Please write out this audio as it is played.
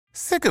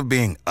Sick of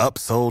being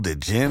upsold at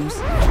gyms?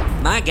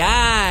 My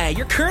guy,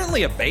 you're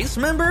currently a base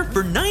member?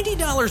 For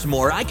 $90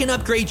 more, I can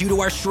upgrade you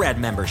to our Shred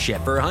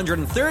membership. For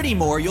 $130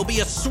 more, you'll be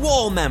a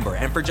Swole member.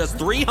 And for just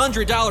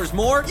 $300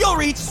 more, you'll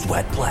reach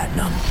Sweat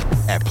Platinum.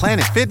 At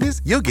Planet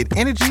Fitness, you'll get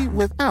energy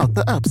without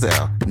the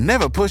upsell.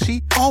 Never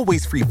pushy,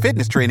 always free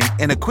fitness training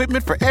and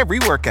equipment for every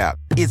workout.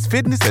 It's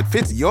fitness that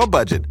fits your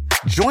budget.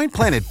 Join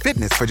Planet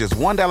Fitness for just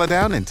 $1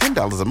 down and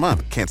 $10 a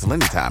month. Cancel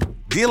anytime.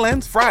 Deal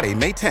ends Friday,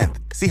 May 10th.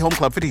 See Home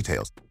Club for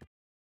details.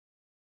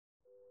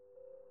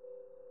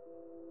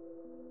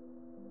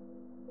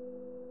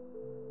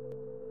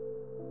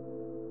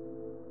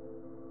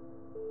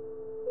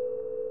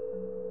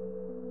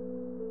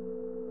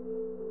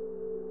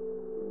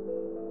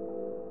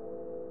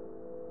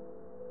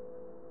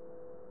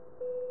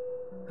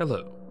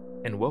 Hello,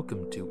 and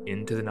welcome to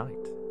Into the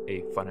Night,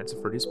 a Five Nights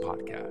at Freddy's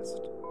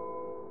podcast.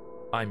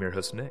 I'm your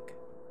host, Nick,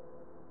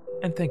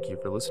 and thank you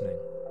for listening.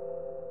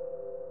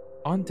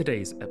 On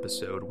today's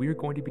episode, we are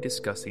going to be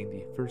discussing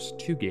the first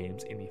two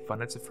games in the Five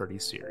Nights at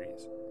Freddy's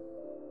series.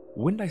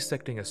 When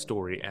dissecting a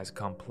story as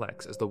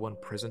complex as the one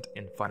present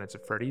in Five Nights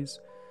at Freddy's,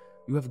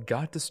 you have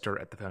got to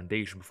start at the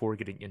foundation before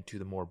getting into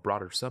the more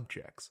broader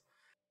subjects.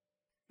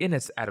 In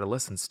its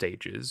adolescent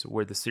stages,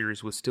 where the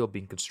series was still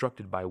being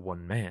constructed by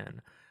one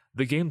man,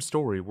 the game's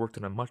story worked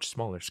on a much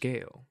smaller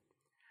scale.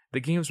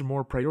 The games were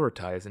more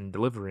prioritized in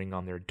delivering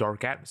on their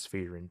dark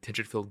atmosphere and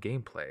tension-filled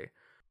gameplay,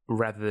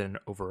 rather than an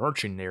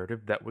overarching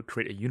narrative that would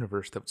create a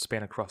universe that would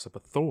span across a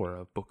plethora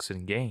of books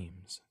and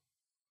games.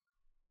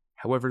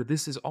 However,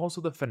 this is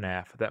also the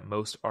FNAF that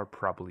most are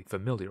probably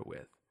familiar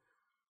with.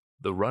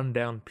 The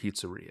rundown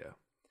pizzeria.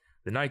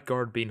 The night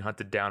guard being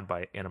hunted down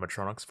by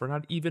animatronics for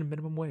not even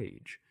minimum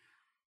wage.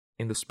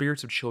 And the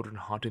spirits of children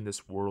haunting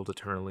this world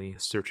eternally,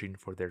 searching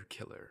for their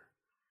killer.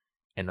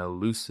 An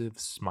elusive,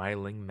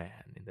 smiling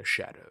man in the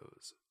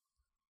shadows.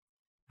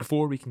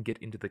 Before we can get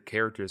into the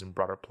characters and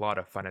broader plot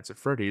of Five Nights at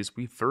Freddy's,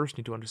 we first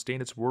need to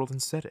understand its world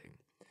and setting,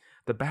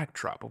 the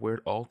backdrop of where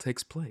it all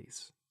takes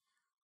place,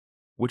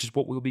 which is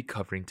what we'll be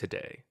covering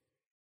today,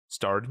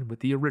 starting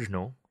with the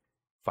original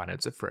Five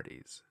Nights at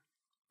Freddy's.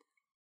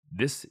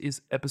 This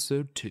is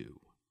Episode 2,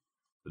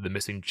 The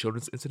Missing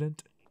Children's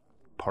Incident,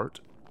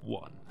 Part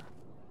 1.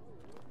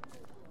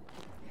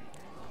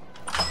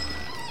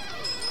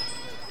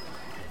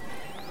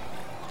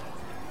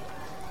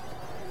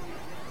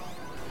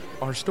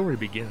 Our story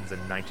begins in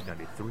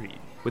 1993,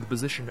 with a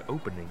position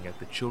opening at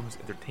the children's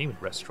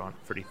entertainment restaurant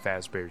Freddy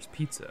Fazbear's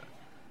Pizza,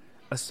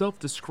 a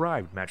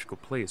self-described magical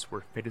place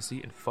where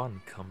fantasy and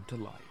fun come to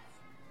life.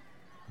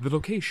 The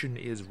location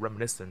is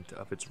reminiscent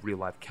of its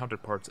real-life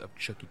counterparts of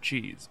Chuck E.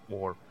 Cheese,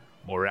 or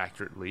more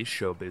accurately,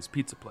 Showbiz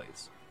Pizza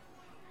Place.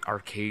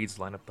 Arcades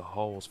line up the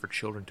halls for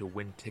children to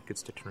win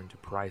tickets to turn into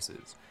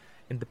prizes,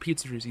 and the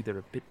pizza is either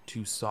a bit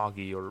too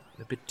soggy or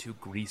a bit too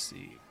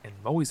greasy, and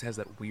always has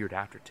that weird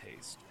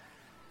aftertaste.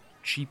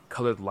 Cheap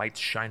colored lights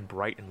shine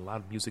bright and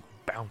loud music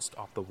bounced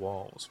off the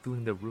walls,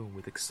 filling the room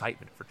with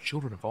excitement for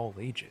children of all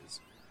ages.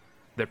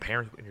 Their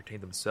parents would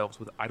entertain themselves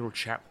with idle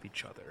chat with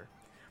each other,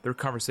 their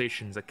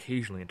conversations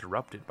occasionally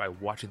interrupted by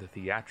watching the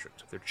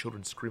theatrics of their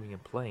children screaming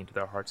and playing to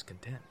their heart's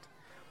content,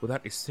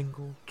 without a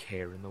single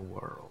care in the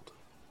world.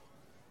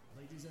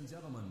 Ladies and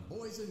gentlemen,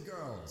 boys and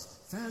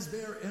girls,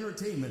 Fazbear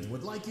Entertainment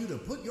would like you to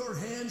put your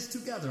hands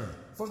together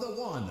for the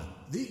one,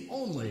 the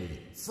only,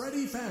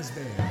 Freddy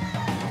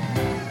Fazbear.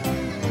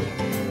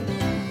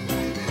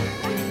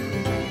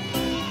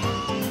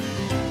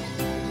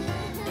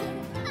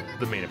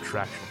 The main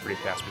attraction of Freddy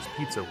Fazbear's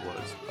Pizza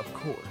was, of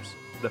course,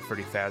 the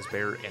Freddy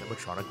Fazbear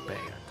Animatronic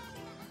Band.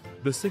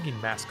 The singing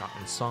mascot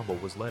ensemble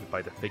was led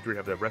by the figure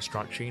of the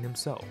restaurant chain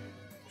himself,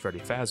 Freddy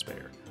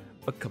Fazbear,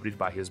 accompanied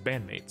by his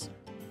bandmates,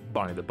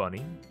 Bonnie the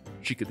Bunny,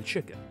 Chica the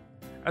Chicken,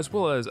 as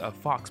well as a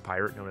fox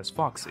pirate known as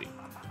Foxy,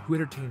 who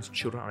entertains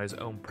children on his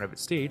own private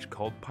stage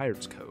called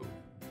Pirate's Cove.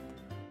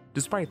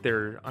 Despite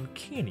their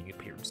uncanny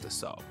appearance to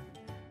some,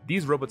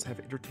 these robots have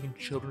entertained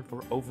children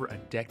for over a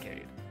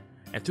decade,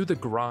 and through the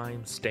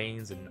grime,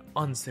 stains, and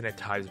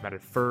unsanitized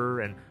matted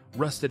fur and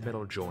rusted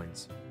metal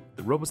joints,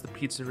 the robots of the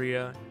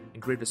pizzeria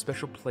engraved a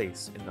special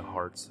place in the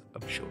hearts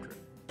of children.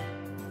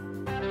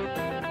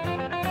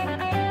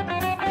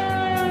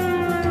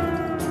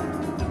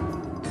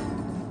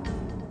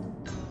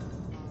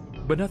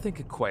 But nothing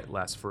could quite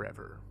last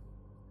forever.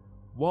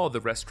 While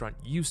the restaurant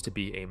used to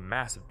be a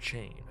massive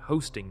chain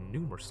hosting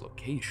numerous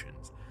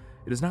locations,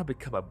 it has now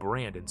become a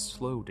brand in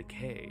slow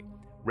decay.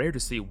 Rare to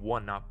see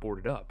one not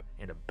boarded up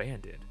and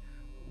abandoned,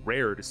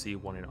 rare to see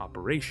one in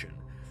operation,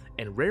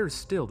 and rare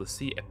still to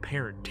see a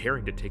parent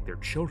daring to take their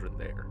children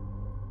there.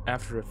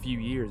 After a few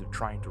years of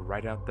trying to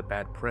write out the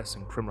bad press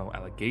and criminal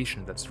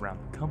allegations that surround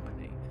the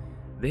company,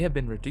 they have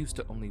been reduced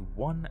to only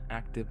one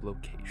active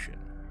location.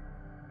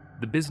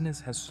 The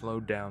business has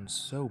slowed down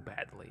so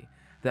badly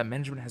that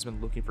management has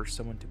been looking for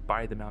someone to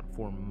buy them out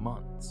for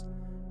months,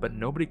 but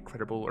nobody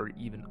credible or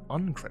even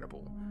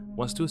uncredible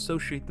wants to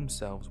associate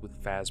themselves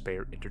with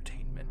Fazbear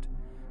Entertainment,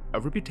 a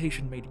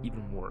reputation made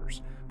even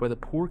worse by the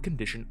poor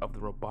condition of the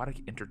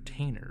robotic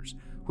entertainers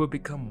who have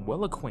become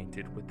well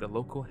acquainted with the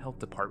local health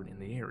department in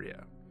the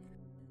area.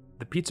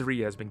 The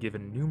pizzeria has been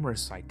given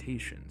numerous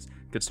citations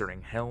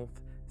concerning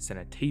health,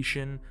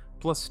 sanitation,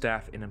 plus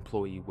staff and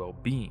employee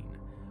well-being,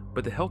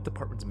 but the health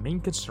department's main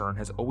concern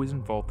has always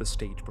involved the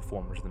stage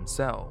performers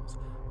themselves,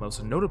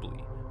 most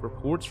notably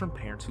reports from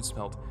parents who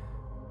smelled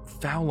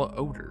foul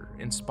odor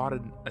and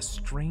spotted a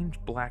strange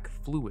black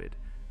fluid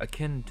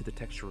akin to the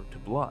texture to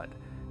blood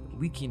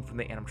leaking from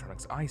the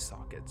animatronics' eye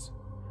sockets.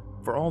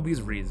 For all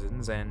these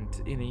reasons and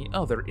any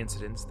other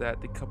incidents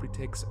that the company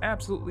takes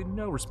absolutely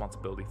no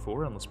responsibility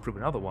for unless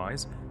proven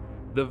otherwise,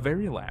 the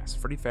very last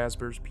Freddy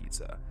Fazbear's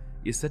Pizza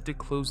is set to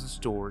close its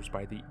doors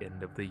by the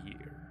end of the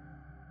year.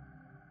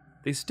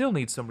 They still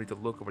need somebody to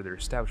look over their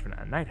establishment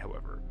at night,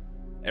 however,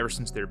 ever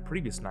since their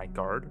previous night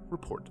guard,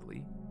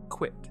 reportedly,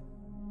 quit.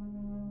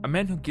 A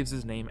man who gives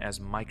his name as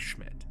Mike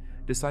Schmidt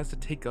decides to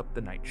take up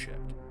the night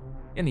shift.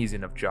 An easy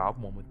enough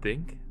job, one would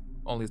think.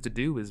 All he has to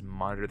do is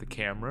monitor the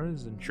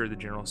cameras, ensure the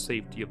general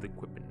safety of the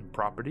equipment and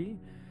property,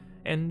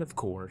 and, of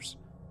course,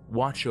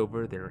 watch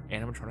over their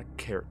animatronic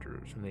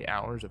characters from the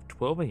hours of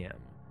 12 a.m.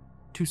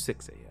 to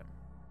 6 a.m.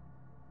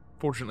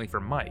 Fortunately for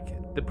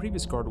Mike, the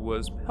previous guard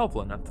was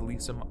helpful enough to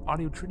leave some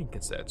audio training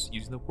cassettes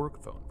using the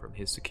work phone from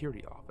his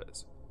security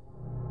office.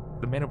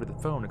 The man over the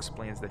phone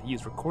explains that he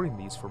is recording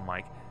these for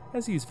Mike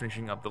as he is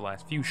finishing up the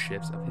last few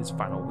shifts of his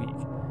final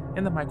week,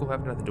 and that Mike will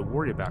have nothing to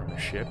worry about on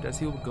his shift as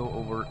he will go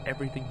over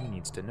everything he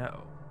needs to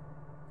know.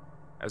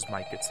 As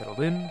Mike gets settled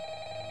in,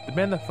 the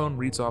man on the phone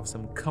reads off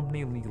some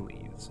company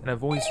legalese and a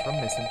voice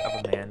reminiscent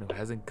of a man who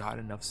hasn't got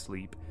enough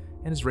sleep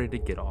and is ready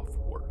to get off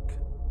work.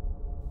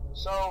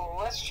 So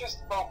let's just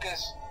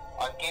focus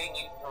on getting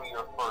you through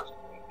your first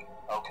week,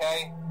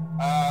 okay?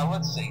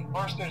 Let's see.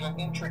 First, there's an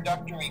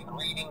introductory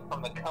greeting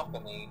from the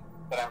company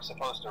that I'm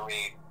supposed to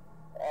read.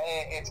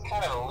 It's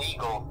kind of a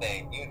legal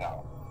thing, you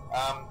know.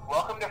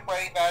 Welcome to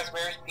Freddy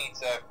Fazbear's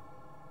Pizza,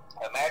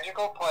 a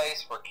magical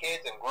place for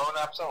kids and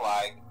grown-ups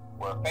alike,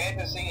 where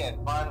fantasy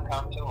and fun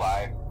come to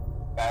life.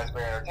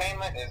 Fazbear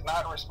Entertainment is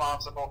not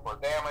responsible for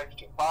damage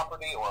to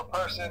property or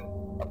person.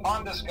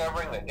 Upon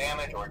discovering that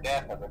damage or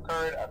death has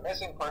occurred, a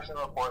missing person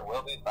report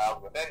will be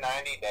filed within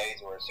 90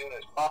 days or as soon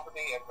as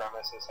property and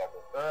premises have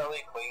been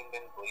thoroughly cleaned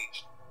and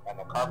bleached and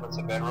the carpets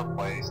have been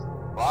replaced.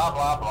 Blah,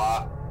 blah,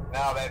 blah.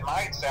 Now, that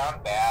might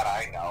sound bad,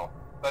 I know,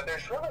 but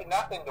there's really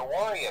nothing to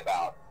worry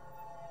about.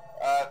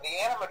 The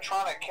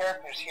animatronic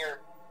characters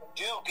here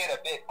do get a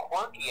bit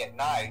quirky at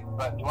night,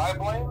 but do I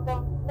blame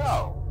them?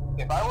 No.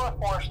 If I were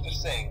forced to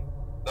sing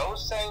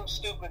those same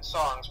stupid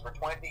songs for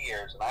 20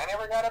 years and I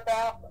never got a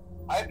bath,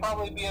 I'd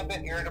probably be a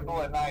bit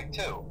irritable at night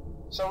too.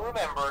 So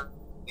remember,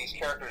 these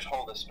characters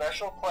hold a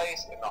special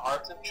place in the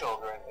hearts of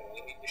children and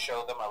we need to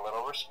show them a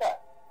little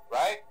respect,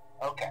 right?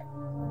 Okay.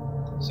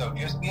 So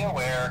just be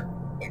aware,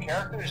 the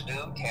characters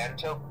do tend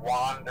to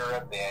wander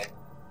a bit.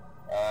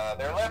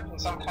 They're left in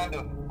some kind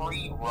of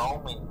free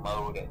roaming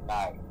mode at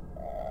night.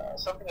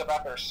 Something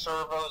about their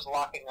servos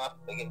locking up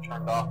if they get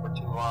turned off for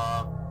too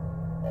long.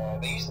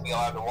 They used to be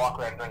allowed to walk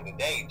around during the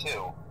day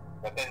too,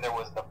 but then there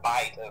was the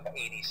bite of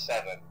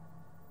 87.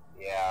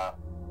 Yeah.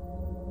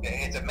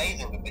 It's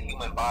amazing that the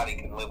human body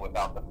can live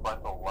without the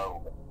frontal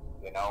lobe,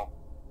 you know?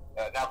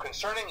 Now,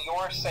 concerning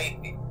your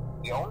safety,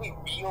 the only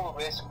real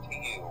risk to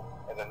you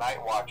as a night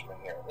watchman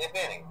here, if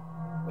any,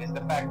 is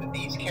the fact that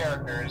these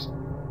characters,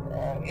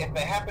 if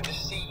they happen to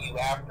see you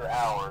after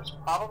hours,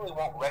 probably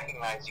won't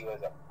recognize you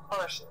as a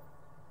person.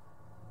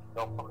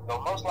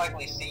 They'll most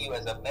likely see you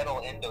as a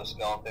metal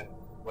endoskeleton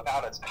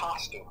without its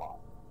costume on.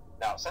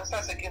 Now, since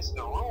that's against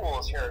the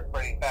rules here at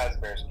Freddy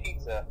Fazbear's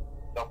Pizza,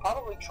 they'll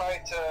probably try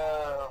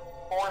to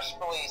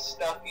forcefully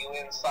stuff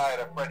you inside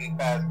a Freddy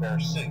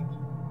Fazbear suit.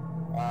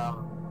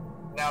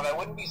 Now, that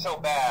wouldn't be so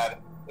bad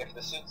if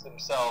the suits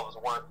themselves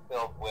weren't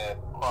filled with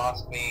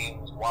cross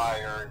beams,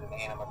 wires, and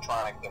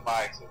animatronic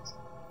devices,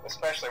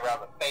 especially around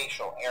the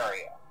facial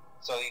area.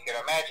 So you can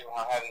imagine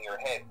how having your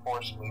head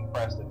forcefully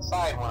pressed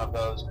inside one of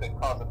those could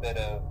cause a bit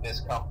of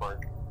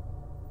discomfort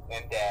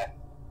and death.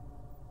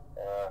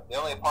 The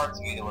only parts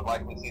of you that would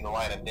likely see the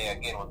light of day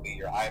again would be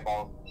your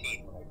eyeballs and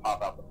teeth when they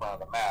pop out the front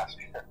of the mask.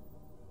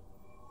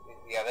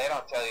 Yeah, they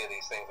don't tell you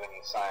these things when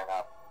you sign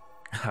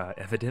up.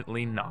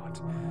 Evidently not.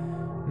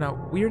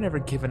 Now, we are never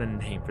given a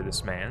name for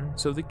this man,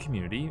 so the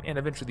community, and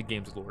eventually the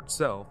game's lore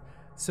itself,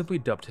 simply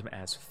dubbed him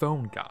as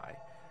Phone Guy,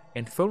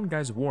 and Phone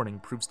Guy's warning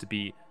proves to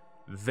be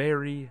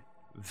very,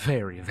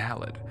 very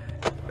valid.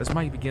 As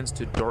Mike begins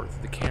to dart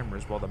through the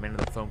cameras while the man on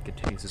the phone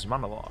continues his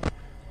monologue,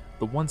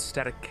 the once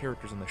static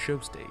characters on the show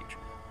stage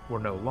were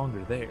no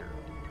longer there.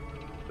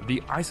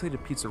 The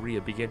isolated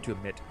pizzeria began to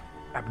emit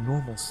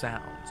abnormal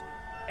sounds,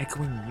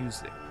 echoing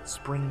music,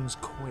 springs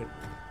coiling,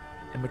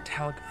 and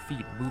metallic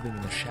feet moving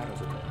in the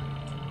shadows of it.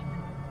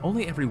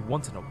 Only every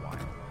once in a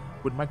while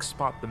would Mike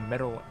spot the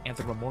metal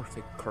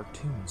anthropomorphic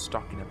cartoons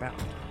stalking about,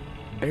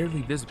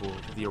 barely visible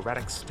through the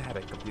erratic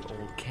static of the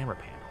old camera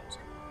panels,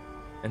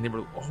 and they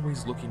were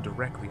always looking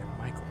directly at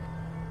Michael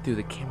through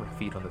the camera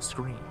feed on the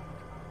screen.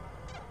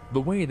 The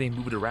way they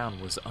moved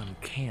around was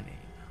uncanny,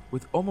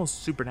 with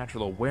almost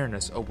supernatural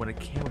awareness of when a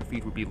camera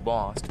feed would be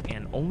lost,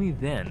 and only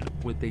then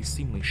would they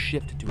seemingly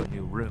shift to a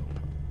new room.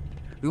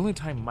 The only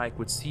time Mike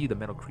would see the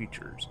metal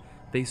creatures,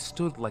 they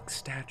stood like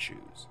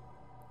statues.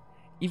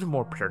 Even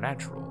more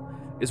preternatural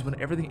is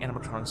whenever the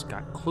animatronics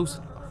got close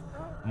enough,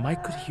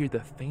 Mike could hear the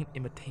faint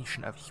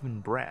imitation of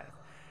human breath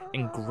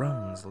and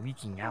groans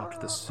leaking out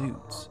of the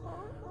suits.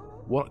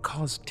 While it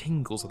caused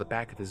tingles at the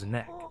back of his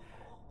neck,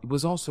 it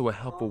was also a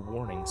helpful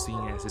warning,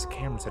 seeing as his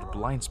cameras had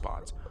blind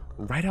spots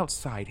right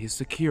outside his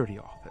security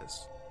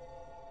office.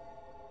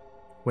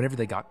 Whenever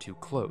they got too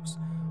close,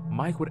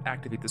 Mike would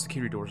activate the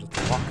security doors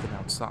to lock them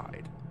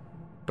outside.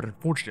 But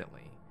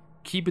unfortunately,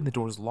 keeping the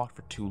doors locked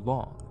for too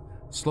long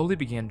slowly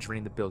began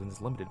draining the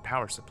building's limited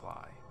power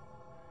supply.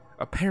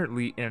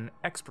 Apparently, in an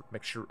expert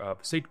mixture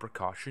of safety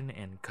precaution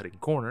and cutting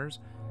corners,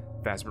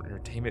 Fazbear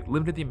Entertainment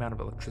limited the amount of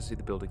electricity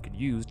the building could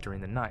use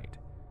during the night.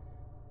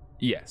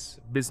 Yes,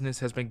 business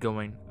has been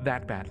going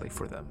that badly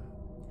for them.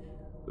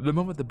 The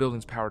moment the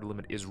building's power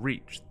limit is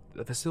reached,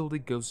 the facility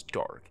goes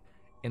dark,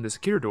 and the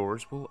security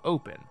doors will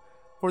open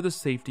for the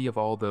safety of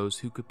all those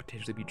who could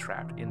potentially be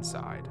trapped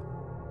inside.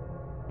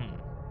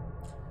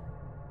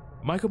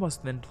 Michael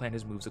must then plan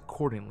his moves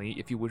accordingly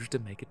if he wishes to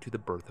make it to the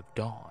birth of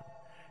dawn,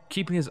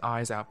 keeping his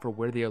eyes out for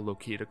where they are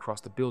located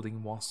across the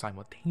building while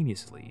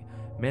simultaneously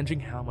managing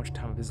how much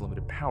time of his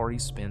limited power he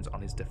spends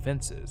on his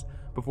defenses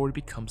before he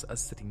becomes a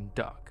sitting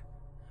duck.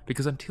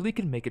 Because until he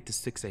can make it to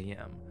 6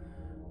 a.m.,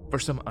 for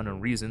some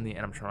unknown reason, the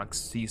animatronics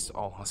cease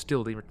all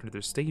hostility and return to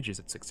their stages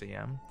at 6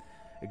 a.m.,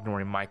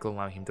 ignoring Michael,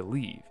 allowing him to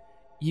leave,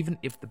 even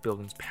if the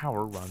building's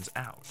power runs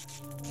out.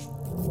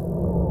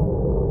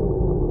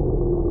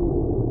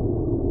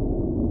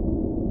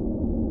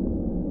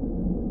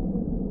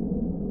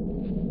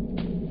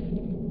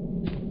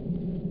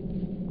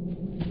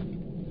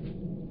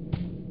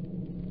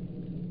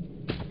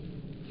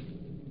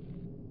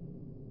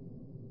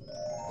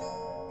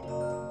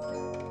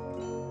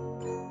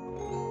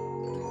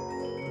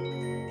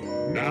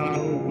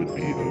 Now would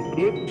be a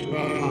good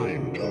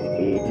time to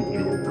hold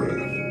your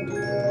breath.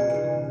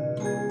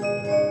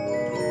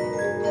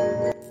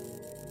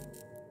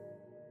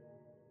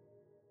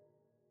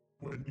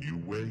 When you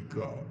wake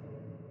up,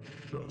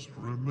 just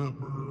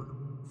remember,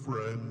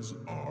 friends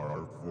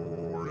are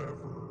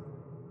forever.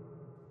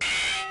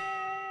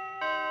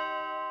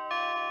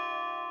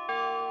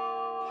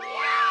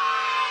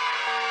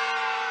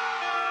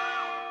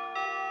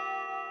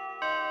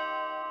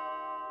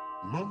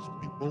 Most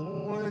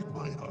people like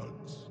my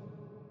hugs.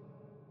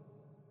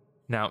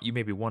 Now, you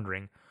may be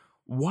wondering,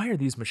 why are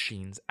these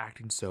machines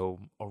acting so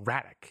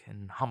erratic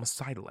and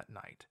homicidal at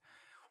night?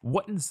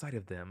 What inside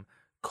of them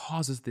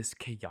causes this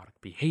chaotic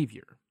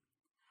behavior?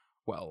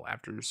 Well,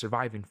 after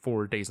surviving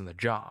 4 days on the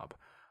job,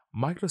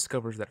 Mike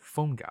discovers that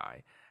Phone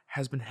Guy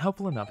has been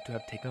helpful enough to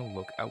have taken a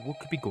look at what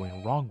could be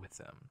going wrong with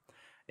them,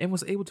 and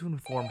was able to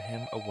inform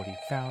him of what he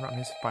found on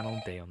his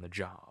final day on the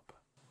job.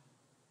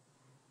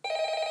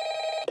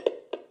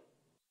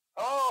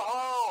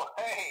 Oh,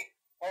 hey,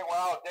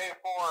 wow, day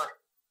 4.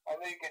 I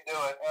knew you could do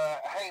it.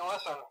 Hey,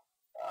 listen,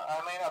 I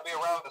may not be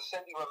around to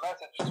send you a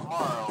message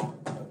tomorrow.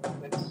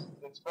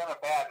 It's been a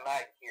bad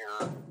night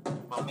here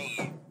for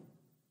me.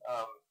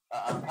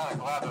 I'm kind of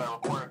glad that I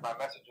recorded my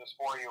messages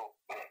for you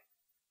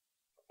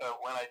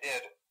when I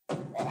did.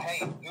 Hey,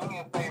 do me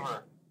a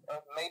favor.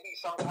 Maybe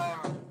sometime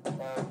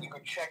you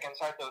could check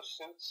inside those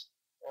suits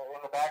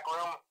in the back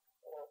room.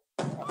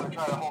 I'm going to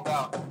try to hold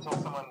out until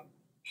someone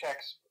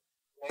checks.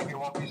 Maybe it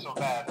won't be so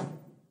bad.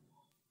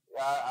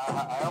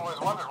 I always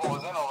wondered what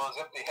was in all those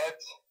empty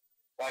heads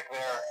back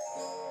there.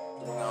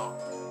 You know.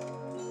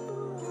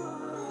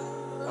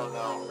 Oh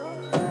no.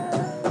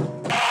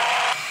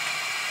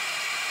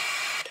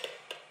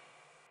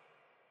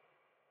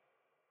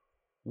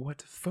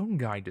 What Phone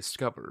Guy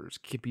discovers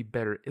can be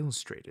better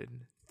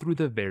illustrated through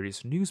the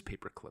various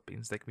newspaper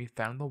clippings that can be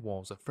found on the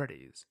walls of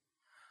Freddy's.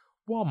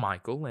 While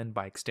Michael, and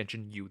by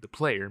extension you, the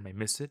player, may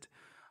miss it,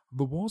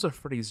 the walls of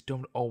Freddy's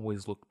don't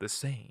always look the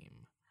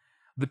same.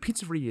 The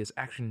pizzeria is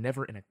actually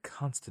never in a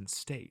constant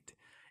state.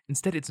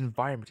 Instead, its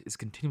environment is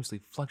continuously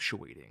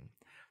fluctuating.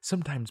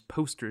 Sometimes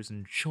posters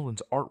and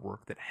children's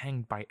artwork that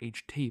hang by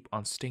aged tape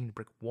on stained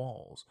brick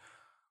walls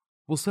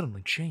will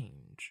suddenly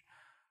change.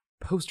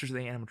 Posters of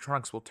the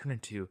animatronics will turn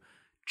into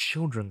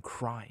children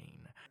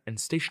crying, and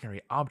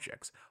stationary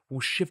objects will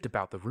shift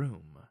about the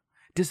room,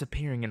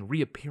 disappearing and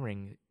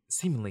reappearing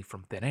seemingly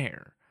from thin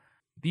air.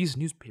 These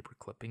newspaper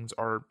clippings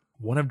are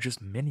one of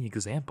just many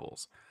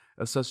examples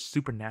of such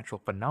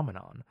supernatural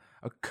phenomenon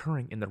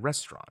occurring in the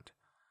restaurant,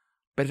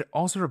 but it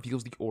also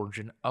reveals the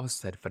origin of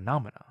said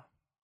phenomena.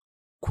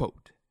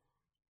 Quote,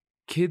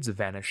 "Kids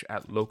vanish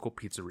at local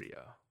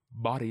pizzeria.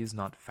 Bodies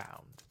not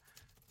found.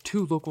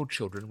 2 local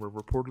children were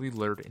reportedly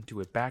lured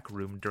into a back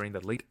room during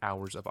the late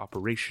hours of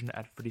operation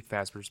at Freddy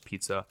Fazbear's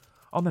Pizza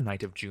on the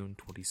night of June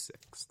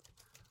 26th.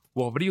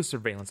 While video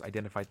surveillance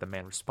identified the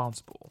man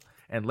responsible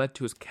and led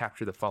to his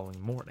capture the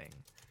following morning,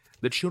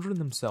 the children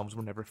themselves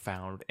were never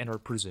found and are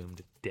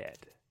presumed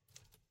dead.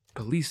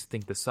 Police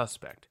think the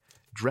suspect,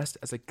 dressed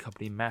as a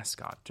company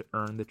mascot to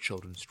earn the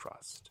children's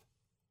trust.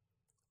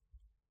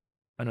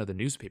 Another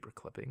newspaper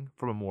clipping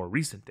from a more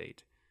recent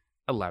date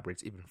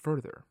elaborates even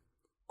further.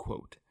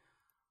 Quote,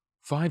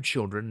 5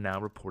 children now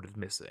reported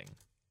missing.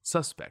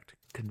 Suspect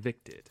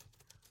convicted.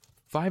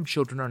 5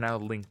 children are now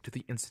linked to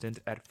the incident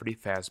at Freddy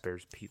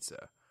Fazbear's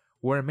Pizza,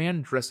 where a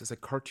man dressed as a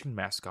cartoon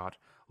mascot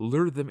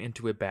lured them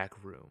into a back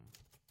room.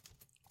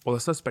 While the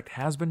suspect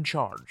has been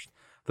charged,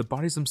 the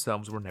bodies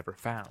themselves were never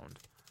found.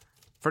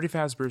 Freddy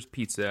Fazbear's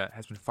Pizza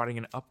has been fighting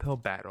an uphill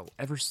battle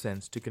ever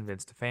since to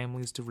convince the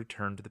families to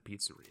return to the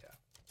pizzeria.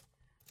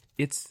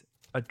 It's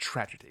a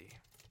tragedy.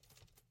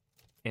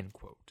 End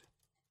quote.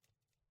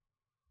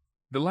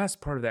 The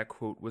last part of that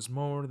quote was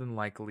more than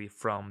likely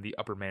from the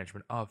upper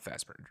management of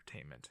Fazbear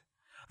Entertainment.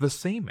 The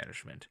same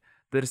management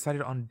that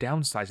decided on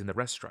downsizing the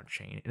restaurant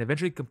chain and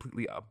eventually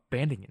completely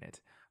abandoning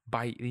it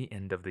by the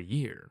end of the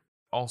year,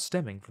 all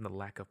stemming from the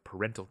lack of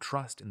parental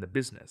trust in the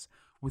business,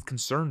 with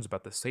concerns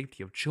about the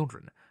safety of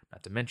children,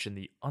 not to mention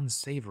the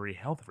unsavory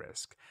health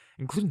risk,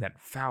 including that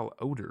foul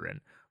odor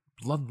and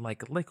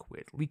blood-like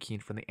liquid leaking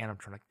from the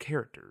animatronic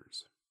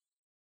characters.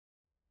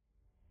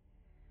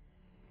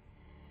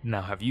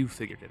 Now, have you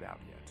figured it out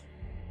yet?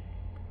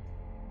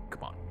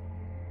 Come on,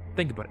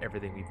 think about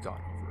everything we've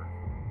gone over.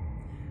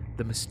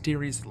 The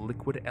mysterious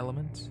liquid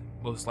element,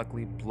 most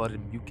likely blood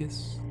and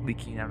mucus,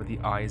 leaking out of the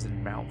eyes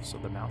and mouths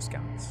of the mouse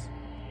guys,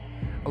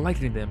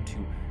 likening them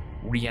to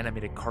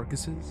reanimated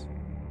carcasses,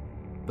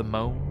 the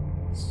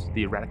moans,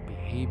 the erratic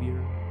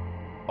behavior,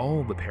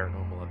 all the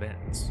paranormal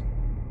events.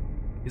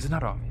 Is it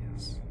not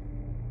obvious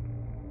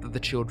that the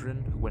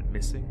children who went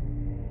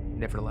missing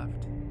never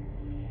left?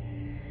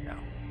 No.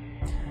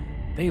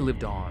 They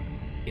lived on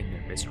in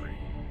their misery.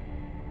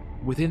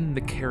 Within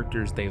the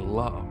characters they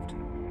loved,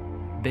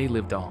 they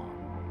lived on.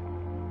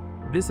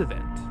 This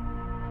event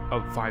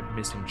of 5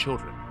 missing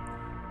children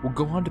will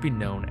go on to be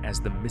known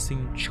as the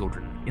Missing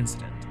Children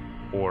Incident,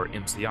 or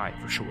MCI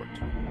for short.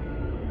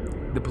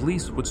 The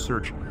police would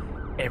search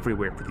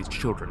everywhere for these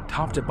children,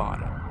 top to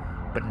bottom,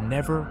 but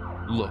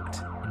never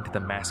looked into the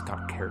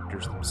mascot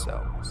characters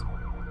themselves.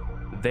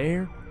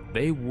 There,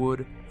 they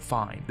would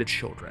find the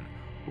children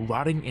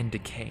rotting and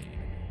decaying,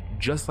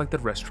 just like the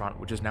restaurant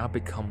which has now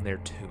become their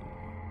tomb.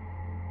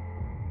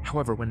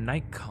 However, when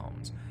night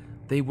comes,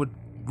 they would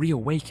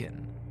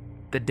reawaken.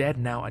 The dead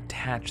now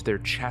attach their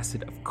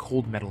chassis of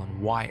cold metal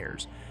and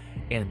wires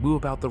and move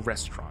about the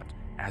restaurant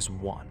as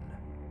one,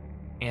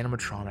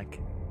 animatronic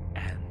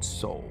and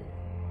soul.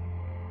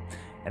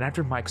 And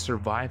after Mike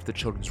survives the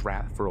children's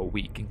wrath for a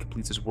week and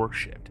completes his work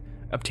shift,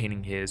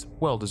 obtaining his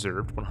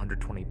well-deserved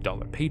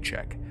 $120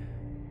 paycheck,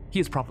 he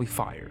is promptly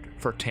fired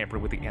for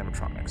tampering with the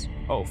animatronics.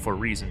 Oh, for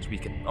reasons we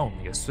can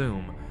only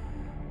assume.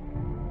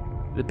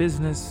 The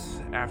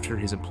business, after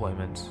his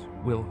employment,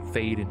 will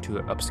fade into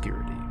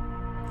obscurity,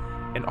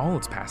 and all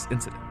its past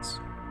incidents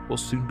will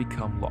soon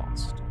become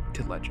lost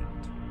to legend.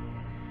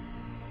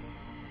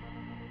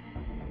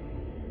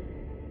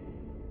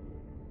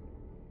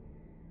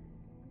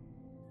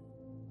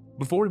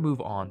 Before we move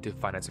on to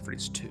Five Nights at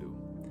Freddy's 2,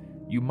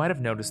 you might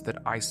have noticed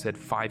that I said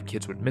 5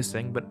 kids went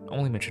missing, but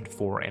only mentioned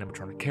 4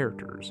 animatronic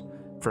characters: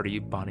 Freddy,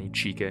 Bonnie,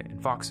 Chica,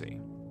 and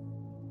Foxy.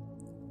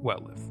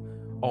 Well, if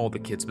all the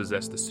kids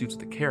possess the suits of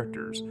the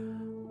characters,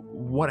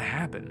 what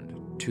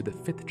happened to the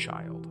 5th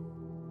child?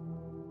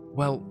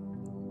 Well,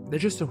 there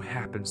just so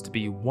happens to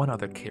be one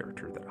other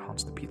character that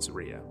haunts the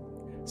pizzeria.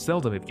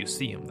 Seldom if you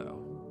see him,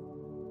 though.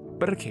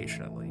 But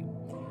occasionally,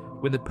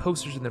 when the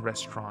posters in the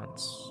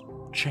restaurants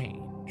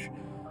change,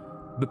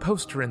 the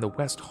poster in the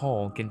West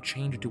Hall can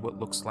change into what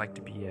looks like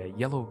to be a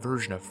yellow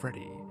version of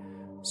Freddy,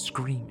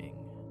 screaming,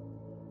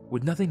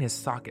 with nothing in his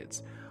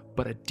sockets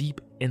but a deep,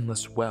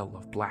 endless well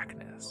of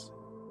blackness.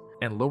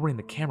 And lowering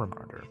the camera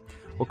monitor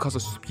will cause a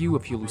spew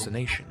of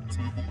hallucinations,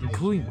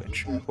 including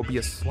which will be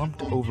a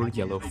slumped-over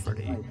yellow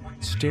Freddy,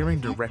 staring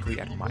directly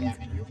at Mike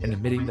and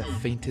emitting the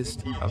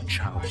faintest of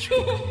childish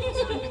giggles.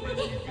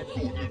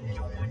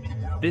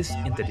 This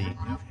entity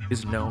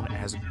is known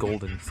as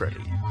Golden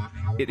Freddy.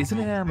 It isn't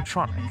an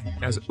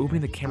animatronic, as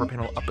opening the camera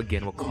panel up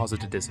again will cause it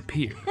to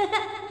disappear.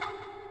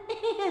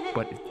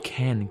 But it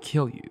can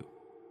kill you,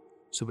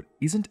 so it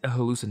isn't a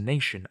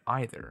hallucination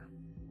either.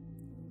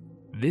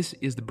 This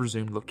is the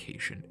presumed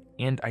location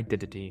and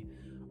identity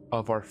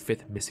of our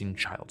 5th missing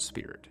child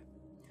spirit.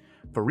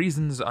 For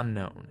reasons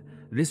unknown,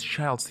 this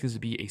child seems to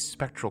be a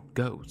spectral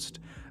ghost,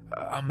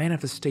 a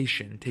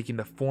manifestation taking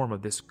the form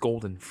of this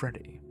Golden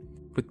Freddy,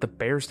 with the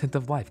barest hint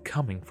of life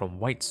coming from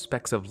white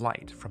specks of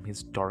light from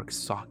his dark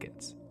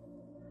sockets.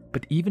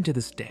 But even to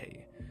this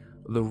day,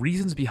 the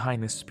reasons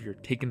behind this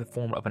spirit taking the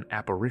form of an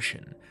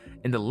apparition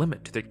and the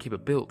limit to their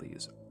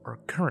capabilities are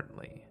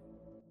currently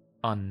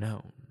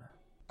unknown.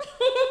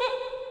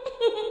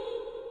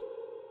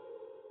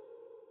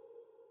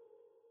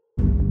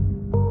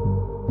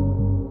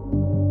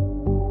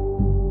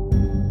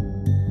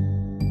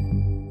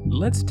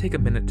 Let's take a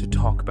minute to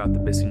talk about the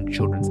missing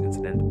children's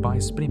incident by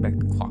spinning back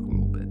the clock a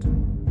little bit.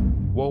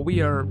 While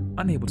we are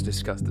unable to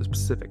discuss the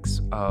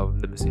specifics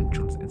of the missing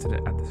children's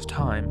incident at this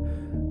time,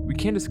 we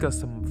can discuss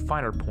some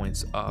finer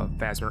points of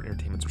Fazbear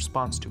Entertainment's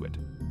response to it.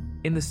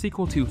 In the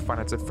sequel to Five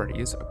Nights at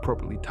Freddy's,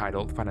 appropriately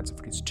titled Five Nights at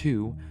Freddy's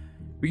 2,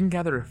 we can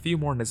gather a few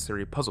more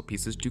necessary puzzle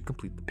pieces to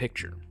complete the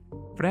picture.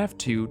 FNAF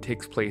 2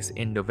 takes place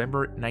in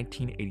November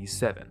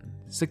 1987,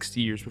 6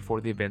 years before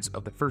the events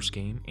of the first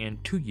game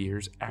and 2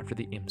 years after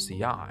the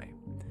MCI.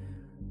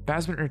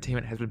 Fazbear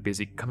Entertainment has been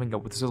busy coming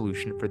up with a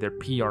solution for their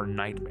PR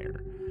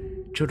nightmare.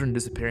 Children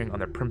disappearing on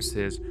their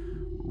premises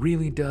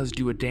really does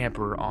do a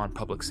damper on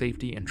public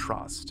safety and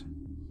trust.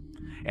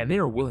 And they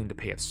are willing to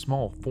pay a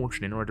small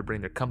fortune in order to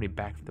bring their company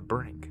back from the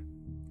brink.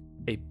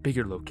 A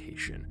bigger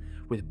location,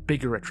 with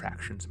bigger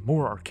attractions,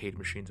 more arcade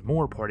machines,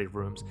 more party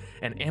rooms,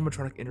 and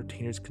animatronic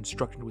entertainers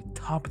constructed with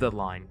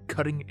top-of-the-line,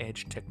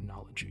 cutting-edge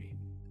technology.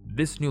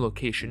 This new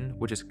location,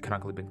 which has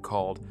canonically been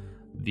called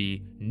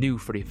the New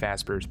Freddy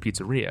Fazbear's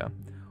Pizzeria,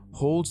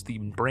 holds the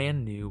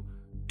brand new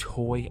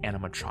toy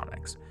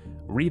animatronics,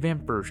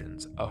 revamped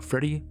versions of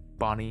Freddy,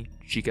 Bonnie,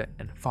 Chica,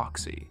 and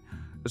Foxy,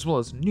 as well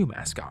as new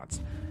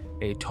mascots,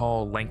 a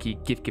tall, lanky,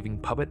 gift-giving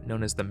puppet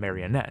known as the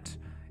Marionette,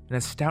 and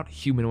a stout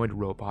humanoid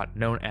robot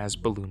known as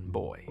Balloon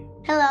Boy.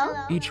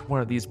 Hello? Each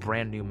one of these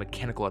brand new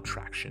mechanical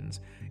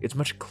attractions is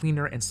much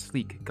cleaner and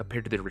sleek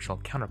compared to the original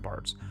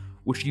counterparts,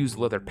 which use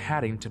leather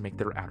padding to make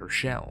their outer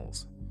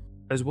shells,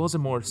 as well as a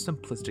more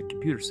simplistic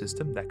computer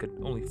system that could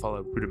only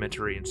follow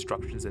rudimentary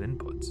instructions and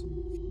inputs.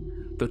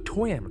 The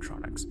toy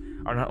animatronics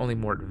are not only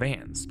more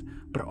advanced,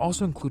 but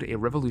also include a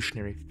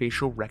revolutionary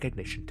facial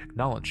recognition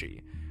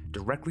technology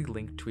directly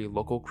linked to a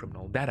local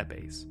criminal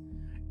database,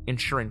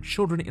 ensuring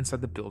children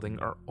inside the building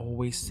are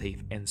always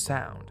safe and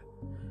sound,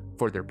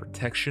 for their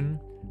protection,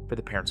 for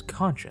the parents'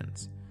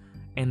 conscience,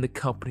 and the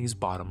company's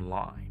bottom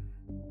line.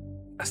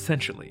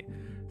 Essentially,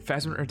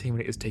 Fazbear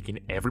Entertainment is taking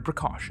every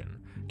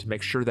precaution to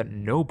make sure that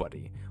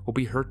nobody will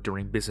be hurt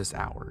during business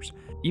hours,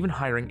 even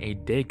hiring a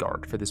day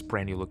guard for this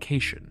brand new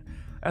location,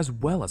 as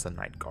well as a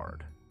night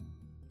guard.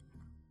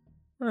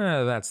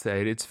 That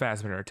said, it's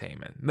Fazbear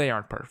Entertainment. They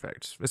aren't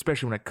perfect,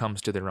 especially when it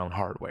comes to their own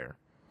hardware.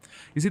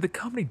 You see, the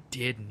company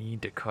did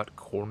need to cut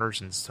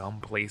corners in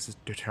some places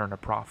to turn a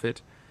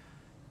profit,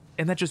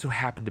 and that just so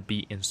happened to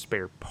be in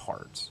spare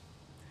parts.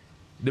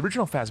 The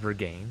original Fazbear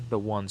game, the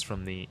ones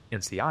from the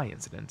NCI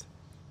incident,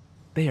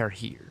 they are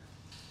here,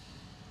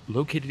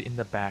 located in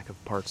the back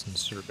of parts and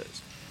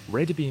service,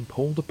 ready to be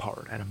pulled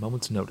apart at a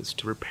moment's notice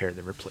to repair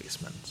their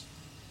replacements.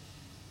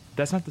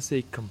 That's not to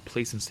say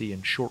complacency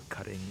and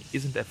shortcutting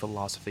isn't a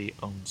philosophy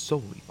owned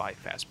solely by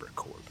Fazbear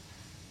Corp.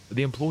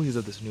 The employees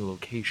of this new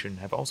location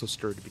have also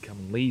started to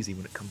become lazy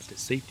when it comes to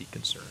safety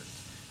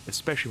concerns,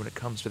 especially when it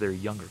comes to their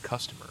younger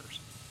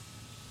customers.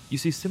 You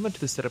see, similar to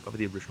the setup of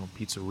the original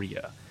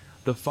pizzeria,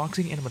 the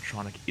Foxy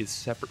animatronic is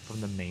separate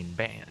from the main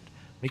band,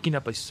 making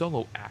up a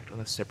solo act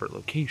on a separate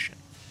location.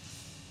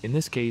 In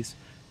this case,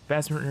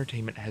 Fazbear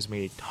Entertainment has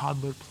made a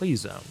toddler play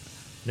zone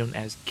known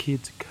as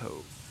Kids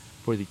Cove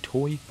for the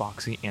toy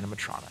Foxy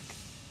animatronic.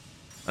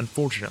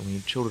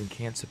 Unfortunately, children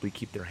can't simply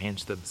keep their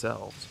hands to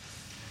themselves,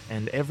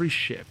 and every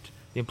shift,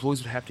 the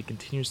employees would have to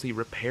continuously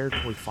repair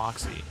toy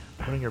Foxy,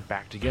 putting her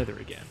back together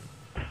again.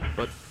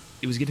 But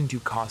it was getting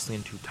too costly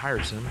and too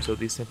tiresome, so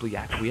they simply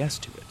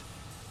acquiesced to it,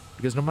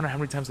 because no matter how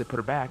many times they put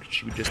her back,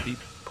 she would just be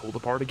pulled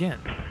apart again.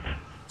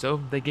 So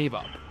they gave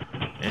up,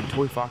 and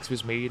Toy Foxy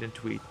was made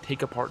into a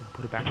take apart and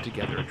put it back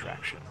together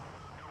attraction.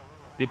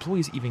 The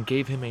employees even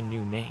gave him a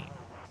new name.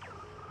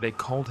 They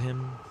called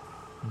him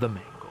the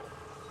Mangle.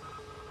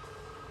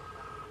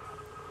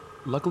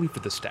 Luckily for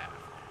the staff,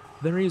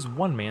 there is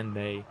one man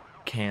they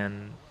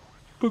can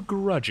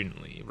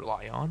begrudgingly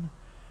rely on.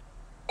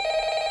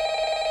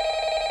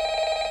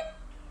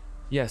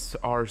 Yes,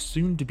 our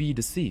soon-to-be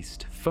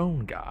deceased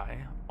phone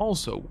guy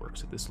also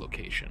works at this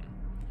location.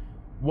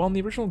 While in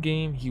the original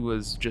game he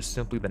was just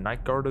simply the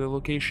night guard of the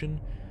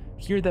location,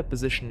 here that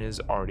position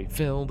is already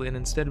filled, and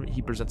instead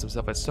he presents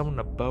himself as someone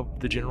above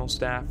the general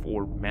staff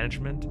or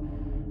management.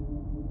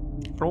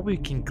 For all we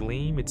can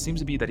glean, it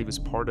seems to be that he was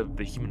part of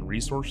the human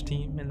resource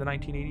team in the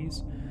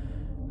 1980s.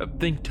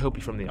 Think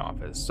Toby from The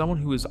Office, someone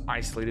who is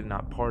isolated,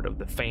 not part of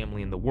the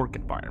family and the work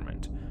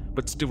environment,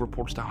 but still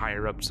reports to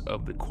higher-ups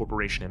of the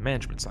corporation and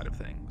management side of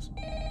things.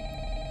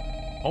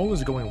 All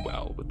was going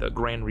well with the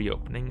grand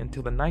reopening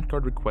until the night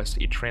guard requests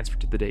a transfer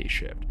to the day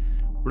shift,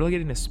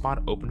 relegating a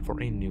spot open for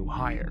a new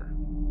hire.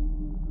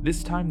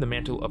 This time, the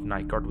mantle of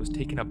night guard was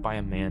taken up by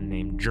a man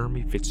named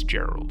Jeremy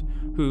Fitzgerald,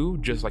 who,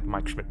 just like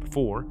Mike Schmidt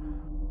before,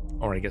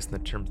 or I guess in the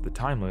terms of the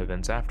timeline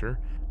events after,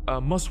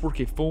 must work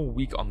a full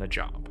week on the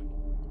job.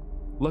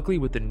 Luckily,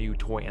 with the new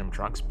toy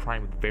animatronics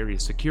primed with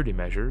various security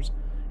measures,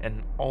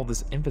 and all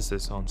this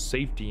emphasis on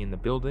safety in the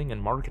building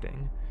and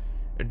marketing,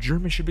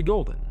 Jeremy should be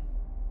golden.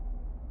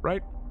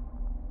 Right?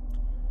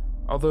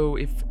 Although,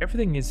 if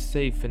everything is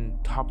safe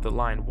and top of the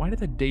line, why did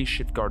the day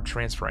shift guard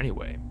transfer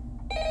anyway?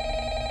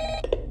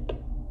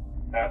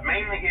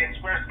 Mainly he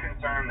expressed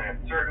concern that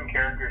certain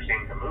characters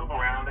seemed to move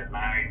around at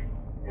night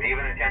and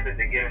even attempted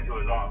to get into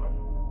his office.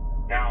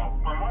 Now,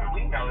 from what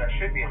we know, that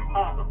should be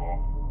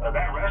impossible.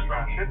 That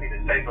restaurant should be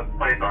the safest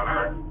place on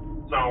earth.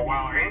 So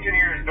while our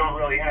engineers don't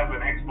really have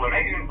an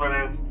explanation for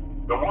this,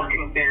 the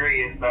working working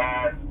theory is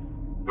that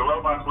the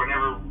robots were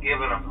never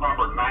given a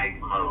proper night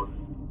mode.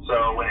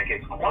 So when it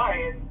gets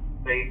quiet,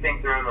 they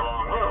think they're in the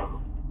wrong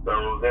room.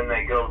 So then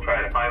they go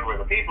try to find where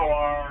the people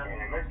are,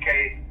 and in this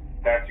case,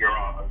 that's your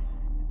office.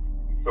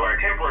 So our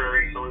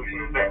temporary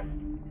solution is this.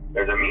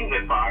 There's a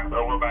music box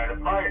over by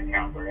the prize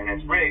counter, and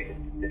it's rigged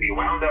to be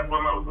wound up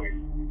remotely.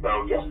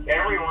 So just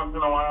every once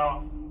in a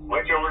while,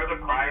 switch over to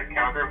the prize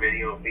counter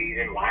video feed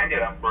and wind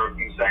it up for a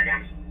few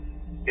seconds.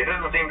 It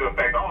doesn't seem to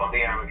affect all of the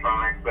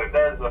animatronics, but it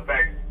does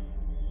affect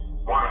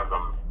one of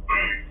them.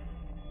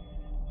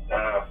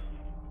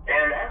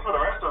 And as for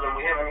the rest of them,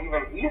 we have an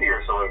even easier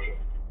solution.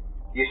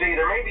 You see,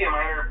 there may be a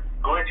minor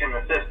glitch in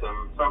the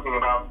system, something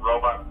about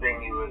robots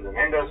seeing you as an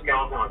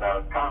endoskeleton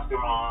without a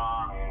costume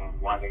on and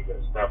wanting to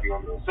stuff you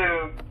into a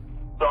suit.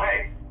 So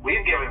hey,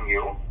 we've given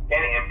you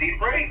an empty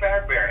Freddy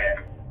Fazbear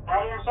head.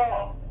 Problem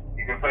solved.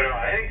 You can put it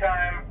on any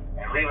time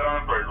and leave it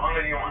on for as long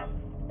as you want.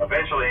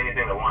 Eventually,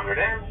 anything that wandered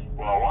in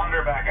will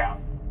wander back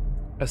out.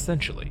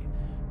 Essentially,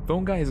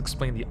 Phone Guy has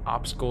explained the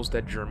obstacles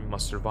that Jeremy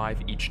must survive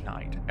each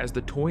night, as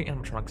the toy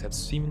animatronics have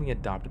seemingly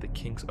adopted the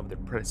kinks of their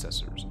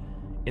predecessors.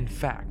 In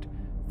fact,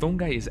 Phone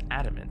Guy is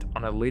adamant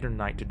on a later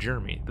night to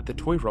Jeremy that the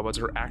toy robots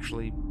are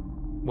actually,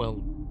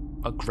 well,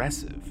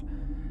 aggressive.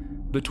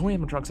 The toy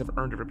animatronics have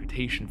earned a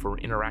reputation for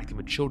interacting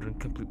with children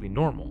completely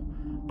normal,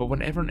 but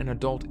whenever an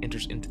adult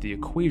enters into the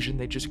equation,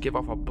 they just give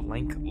off a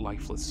blank,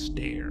 lifeless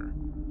stare.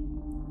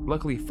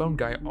 Luckily, Phone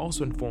Guy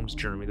also informs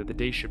Jeremy that the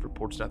day shift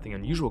reports nothing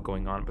unusual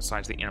going on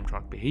besides the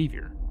animatronic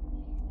behavior.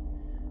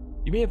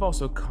 You may have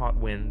also caught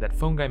wind that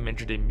Phone Guy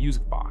mentioned a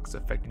music box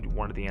affecting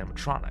one of the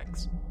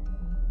animatronics.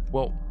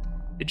 Well,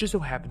 it just so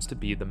happens to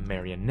be the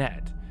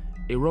Marionette,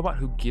 a robot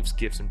who gives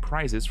gifts and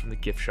prizes from the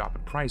gift shop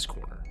and prize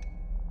corner.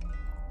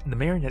 The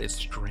Marionette is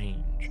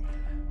strange.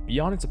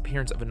 Beyond its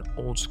appearance of an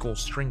old-school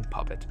string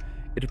puppet,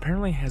 it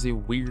apparently has a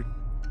weird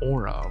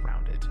aura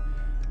around it.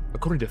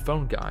 According to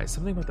Phone Guy,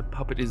 something about the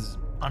puppet is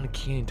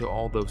uncanny to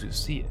all those who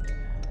see it,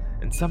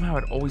 and somehow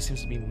it always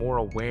seems to be more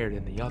aware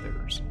than the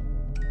others.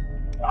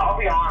 I'll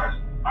be honest,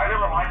 I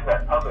never liked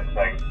that puppet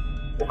thing.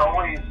 It's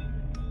always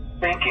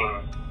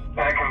thinking, and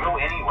it can go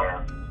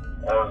anywhere.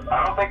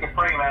 I don't think the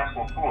Freddy mask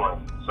will fool it,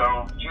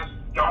 so just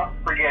don't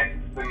forget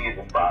the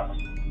music box.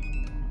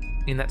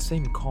 In that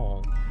same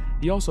call,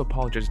 he also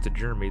apologizes to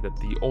Jeremy that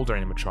the older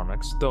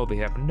animatronics, though they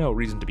have no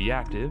reason to be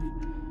active,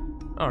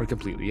 are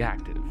completely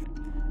active,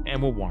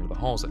 and will wander the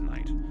halls at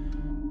night.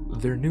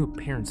 Their new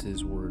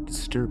appearances were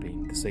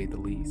disturbing, to say the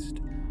least.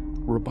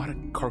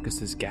 Robotic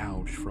carcasses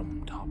gouged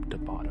from top to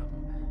bottom,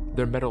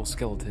 their metal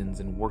skeletons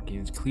and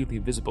workings clearly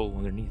visible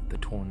underneath the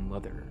torn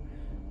leather,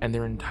 and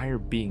their entire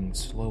being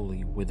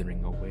slowly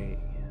withering away.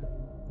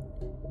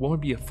 One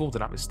would be a fool to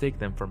not mistake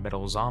them for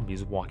metal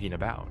zombies walking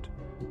about.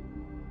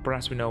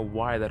 Perhaps we know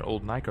why that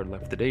old night guard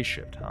left the day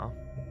shift, huh?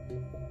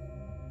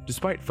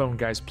 Despite Phone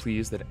Guy's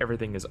pleas that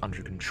everything is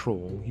under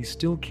control, he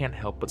still can't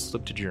help but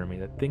slip to Jeremy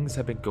that things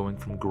have been going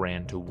from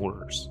grand to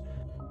worse.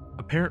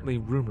 Apparently,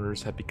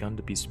 rumors have begun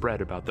to be spread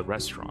about the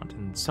restaurant,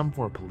 and some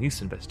form of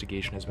police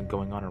investigation has been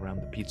going on around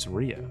the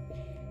pizzeria.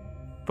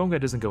 Phone Guy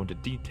doesn't go into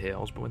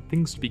details, but when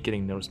things begin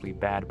getting noticeably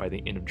bad by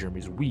the end of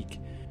Jeremy's week,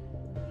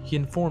 he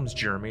informs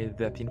Jeremy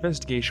that the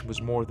investigation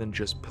was more than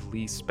just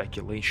police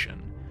speculation.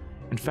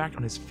 In fact,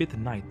 on his 5th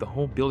night, the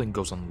whole building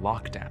goes on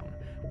lockdown.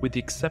 With the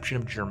exception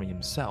of Jeremy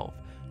himself,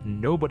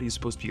 nobody is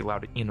supposed to be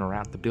allowed in or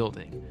out the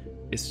building,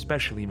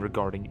 especially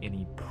regarding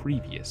any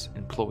previous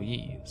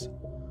employees.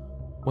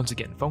 Once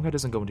again, Phone Guy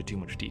doesn't go into too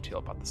much detail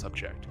about the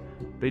subject,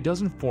 but he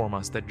does inform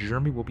us that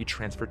Jeremy will be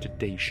transferred to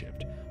day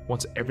shift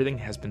once everything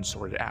has been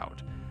sorted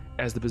out,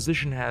 as the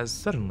position has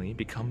suddenly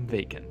become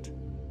vacant.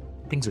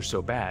 Things are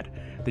so bad,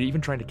 they're even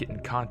trying to get in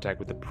contact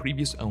with the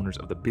previous owners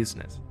of the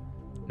business.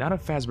 Not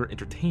of Fazbear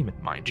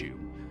Entertainment, mind you,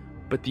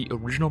 but the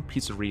original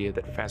pizzeria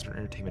that Fazbear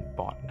Entertainment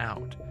bought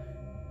out.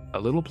 A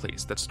little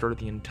place that started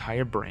the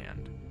entire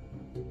brand,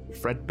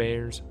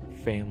 Fredbear's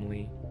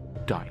Family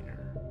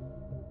Diner.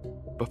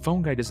 But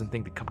Phone Guy doesn't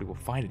think the company will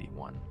find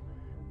anyone.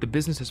 The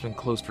business has been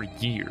closed for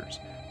years,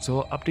 so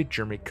he'll update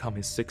Jeremy come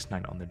his 6th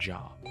night on the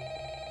job.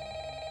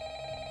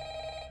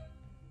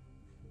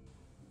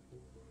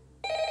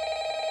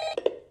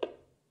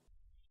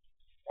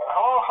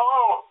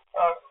 Hello.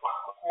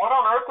 What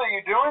on earth are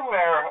you doing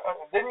there?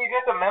 Didn't you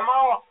get the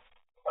memo?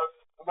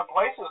 The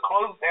place is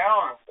closed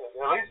down,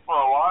 at least for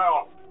a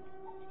while.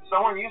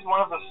 Someone used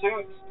one of the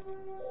suits.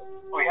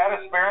 We had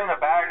a spare in the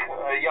back,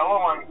 a yellow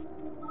one.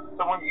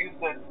 Someone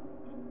used it.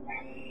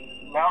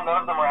 Now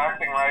none of them are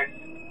acting right.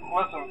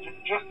 Listen,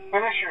 just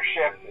finish your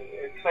shift.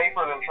 It's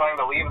safer than trying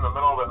to leave in the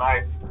middle of the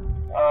night.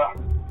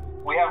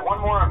 We have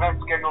one more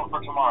event scheduled for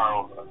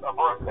tomorrow, a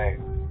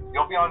birthday.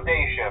 You'll be on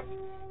day shift.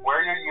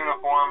 Wear your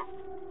uniform.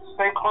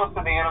 Stay close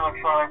to the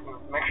animatronics and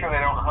make sure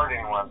they don't hurt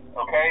anyone,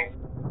 okay?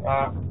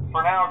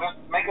 For now, just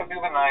make it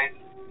through the night.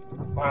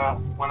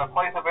 When the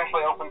place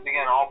eventually opens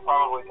again, I'll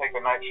probably take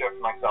the night shift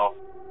myself.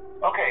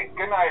 Okay,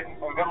 good night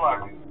and good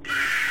luck.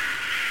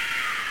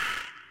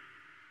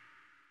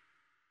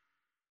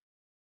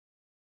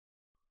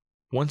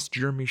 Once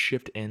Jeremy's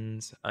shift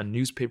ends, a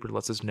newspaper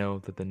lets us know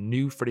that the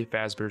new Freddy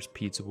Fazbear's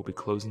Pizza will be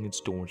closing its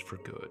doors for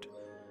good.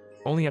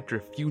 Only after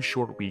a few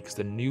short weeks,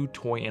 the new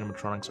toy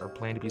animatronics are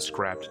planned to be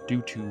scrapped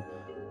due to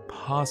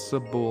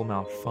possible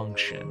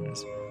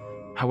malfunctions.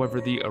 However,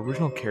 the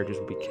original characters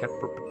will be kept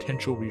for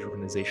potential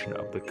reorganization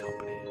of the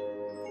company,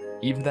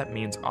 even if that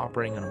means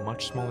operating on a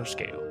much smaller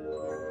scale,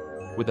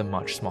 with a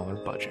much smaller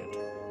budget.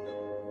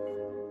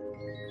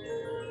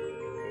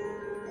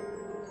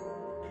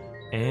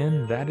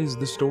 And that is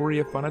the story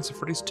of Five Nights at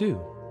Freddy's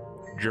 2.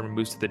 Jeremy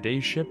moves to the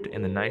day shift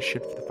and the night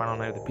shift for the final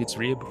night of the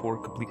pizzeria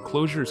before complete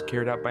closure is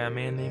carried out by a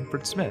man named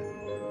Fred Smith,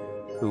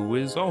 who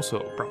is also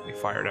promptly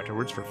fired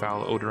afterwards for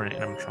foul odor and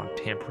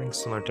animatronic tampering,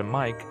 similar to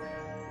Mike.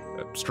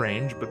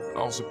 Strange, but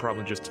also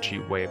probably just a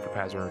cheap way for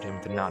Fazbear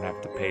Entertainment to not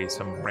have to pay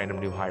some random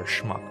new hire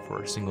schmuck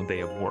for a single day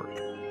of work.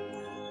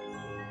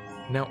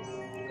 Now,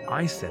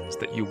 I sense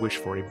that you wish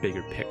for a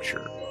bigger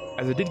picture,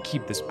 as I did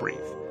keep this brief.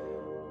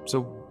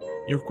 So,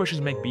 your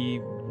questions may be,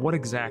 what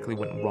exactly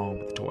went wrong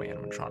with the toy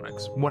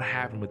animatronics? What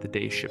happened with the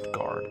day shift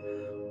guard?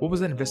 What was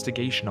that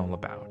investigation all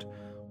about?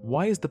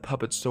 Why is the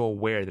puppet so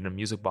aware that a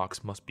music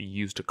box must be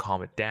used to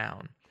calm it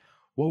down?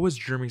 What was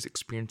Jeremy's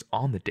experience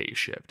on the day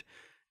shift?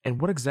 And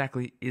what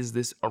exactly is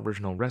this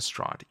original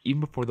restaurant,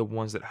 even before the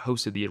ones that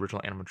hosted the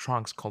original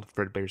animatronics called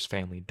Fredbear's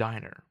Family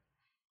Diner?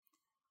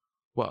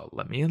 Well,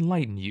 let me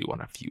enlighten you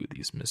on a few of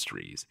these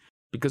mysteries,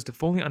 because to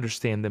fully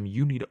understand them,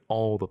 you need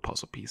all the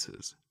puzzle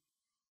pieces.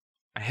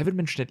 I haven't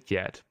mentioned it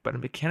yet, but a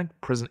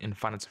mechanic present in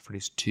Five Nights at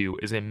Freddy's 2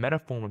 is a meta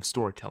form of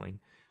storytelling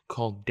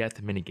called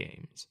death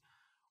minigames.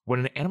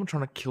 When an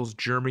animatronic kills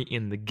Jeremy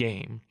in the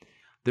game,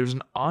 there's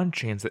an odd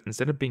chance that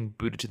instead of being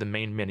booted to the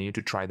main menu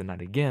to try the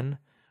night again,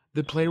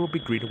 the player will be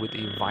greeted with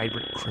a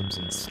vibrant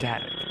crimson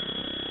static.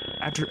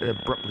 After it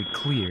abruptly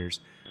clears,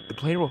 the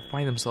player will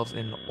find themselves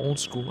in an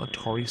old-school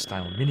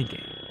Atari-style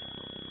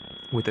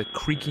minigame, with a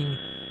creaking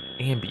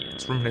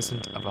ambience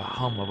reminiscent of a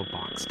hum of a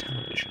box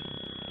television.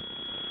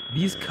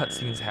 These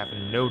cutscenes have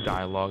no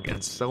dialogue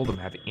and seldom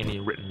have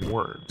any written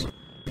words,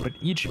 but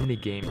each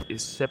minigame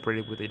is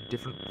separated with a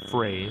different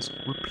phrase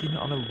repeated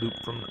on a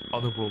loop from an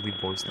otherworldly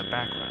voice in the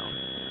background,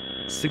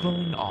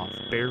 signaling off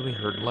barely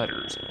heard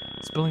letters,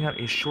 spelling out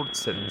a short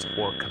sentence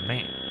or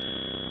command.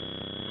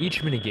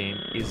 Each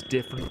minigame is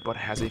different but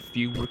has a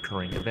few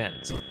recurring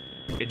events.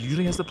 It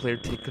usually has the player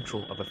take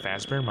control of a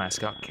Fazbear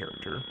mascot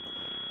character,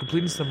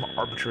 completing some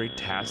arbitrary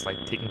tasks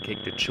like taking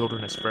cake to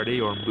children as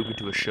Freddy or moving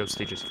to a show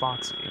stage as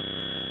Foxy.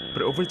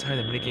 But over time,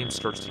 the minigame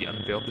starts to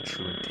unveil the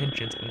true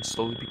intentions and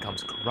slowly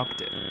becomes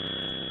corrupted.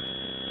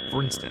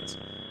 For instance,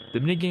 the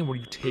minigame where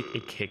you take a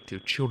cake to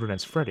children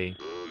as Freddy,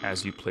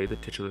 as you play the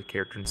titular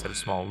character inside a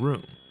small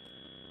room.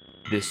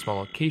 This small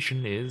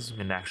location is,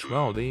 in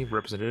actuality,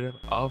 representative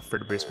of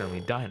Fredbear's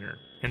Family Diner,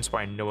 hence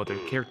why no other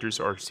characters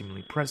are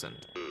seemingly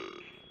present.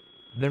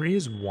 There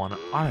is one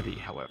oddity,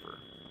 however.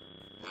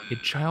 A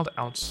child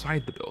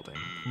outside the building,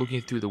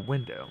 looking through the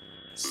window,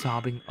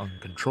 sobbing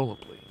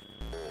uncontrollably.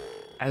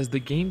 As the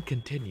game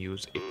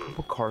continues, a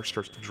purple car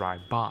starts to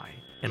drive by,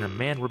 and a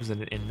man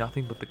represented in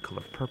nothing but the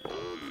color purple,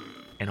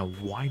 and a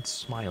wide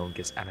smile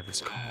gets out of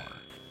his car.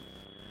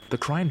 The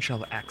crying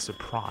child acts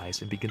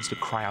surprised and begins to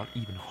cry out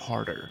even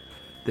harder.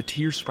 The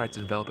tear sprites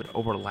envelop and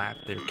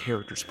overlap their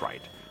character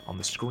sprite on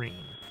the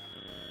screen.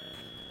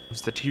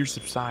 As the tears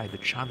subside, the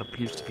child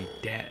appears to be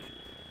dead,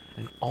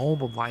 and all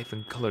the life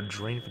and color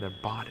drain from their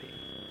body.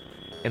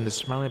 And the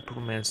smiling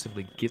purple man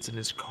simply gets in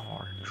his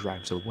car and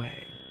drives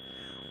away.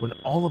 When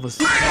all of a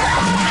sudden,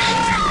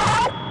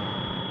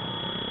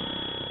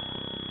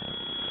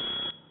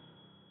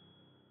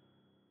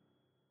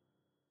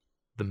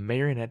 the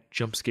marionette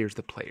jump scares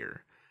the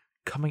player,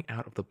 coming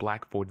out of the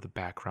black void of the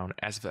background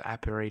as if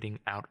apparating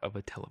out of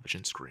a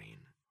television screen.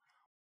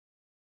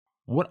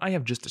 What I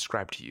have just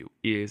described to you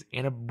is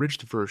an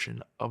abridged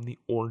version of the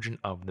origin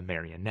of the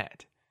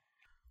marionette.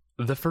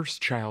 The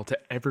first child to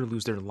ever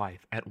lose their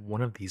life at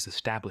one of these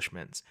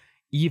establishments,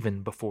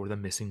 even before the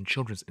missing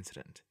children's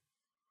incident.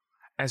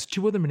 As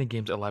two other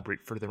minigames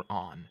elaborate further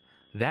on,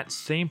 that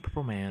same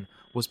purple man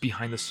was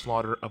behind the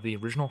slaughter of the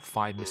original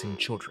 5 missing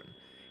children,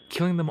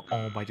 killing them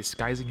all by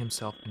disguising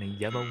himself in a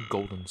yellow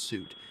golden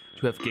suit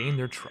to have gained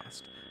their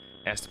trust,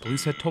 as the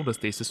police had told us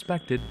they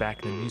suspected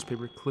back in the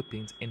newspaper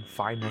clippings in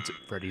Five Nights at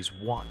Freddy's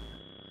 1.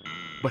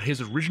 But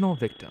his original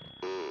victim,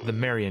 the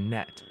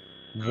marionette,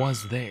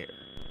 was there.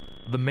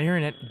 The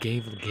marionette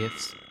gave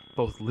gifts,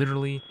 both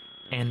literally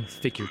and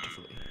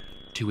figuratively,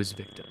 to his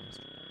victims,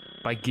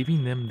 by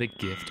giving them the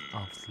gift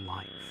of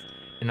life,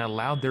 and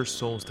allowed their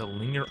souls to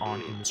linger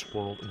on in this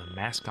world in the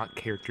mascot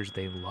characters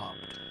they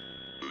loved.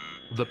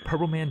 The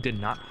Purple Man did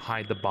not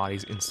hide the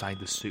bodies inside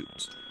the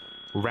suits.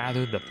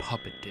 Rather, the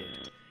puppet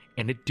did,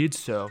 and it did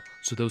so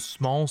those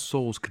small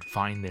souls could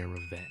find their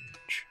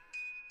revenge.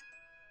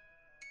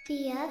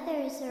 The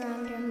others are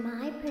under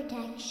my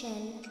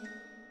protection.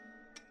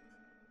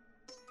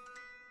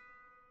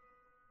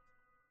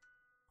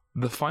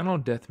 The final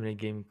death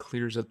minigame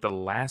clears up the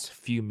last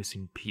few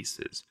missing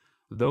pieces,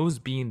 those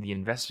being the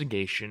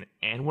investigation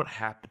and what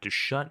happened to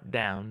shut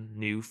down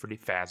new Freddy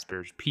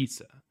Fazbear's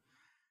Pizza.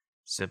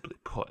 Simply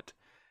put,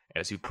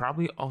 as you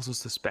probably also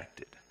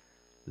suspected,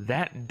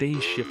 that day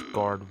shift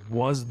guard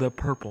was the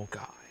purple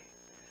guy.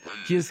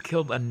 He has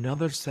killed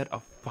another set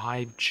of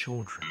 5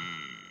 children.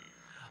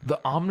 The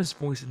ominous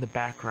voice in the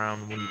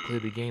background when you play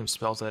the game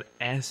spells out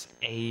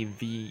Savethem.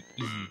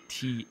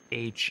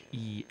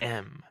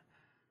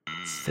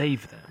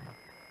 Save them.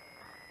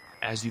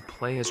 As you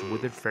play as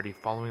Withered Freddy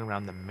following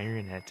around the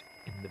marionette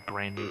in the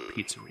brand new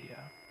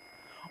pizzeria.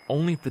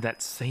 Only for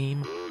that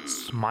same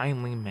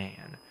smiling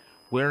man,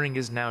 wearing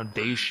his now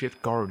day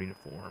shift guard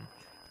uniform,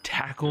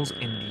 tackles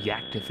and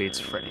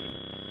deactivates Freddy,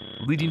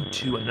 leading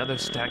to another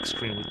static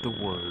screen with the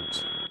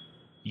words,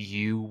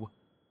 "You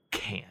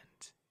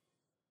can't.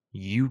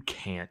 You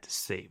can't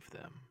save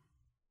them."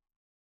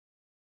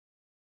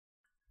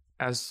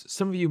 As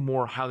some of you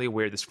more highly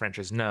aware of this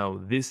franchise know,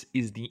 this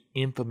is the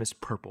infamous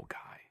Purple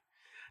Guy.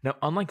 Now,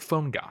 unlike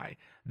Phone Guy,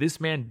 this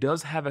man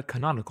does have a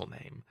canonical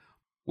name.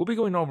 We'll be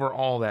going over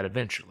all that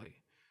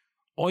eventually.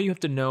 All you have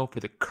to know for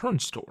the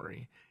current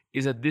story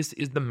is that this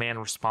is the man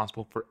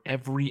responsible for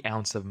every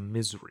ounce of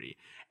misery,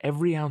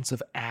 every ounce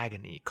of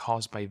agony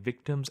caused by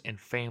victims and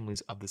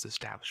families of this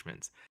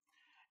establishment.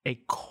 A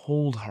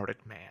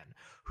cold-hearted man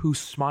who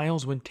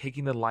smiles when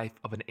taking the life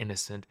of an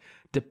innocent,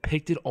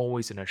 depicted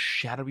always in a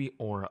shadowy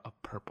aura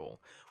of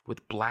purple,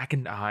 with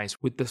blackened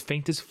eyes with the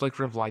faintest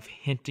flicker of life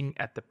hinting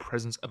at the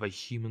presence of a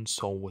human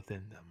soul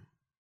within them.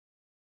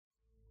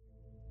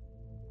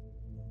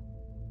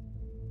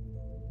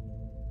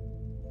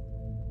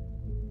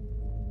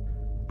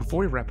 Before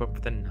we wrap up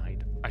for the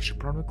night, I should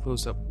probably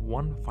close up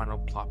one final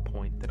plot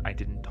point that I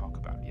didn't talk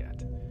about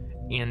yet.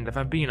 And if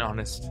I'm being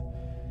honest,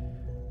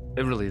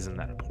 it really isn't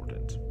that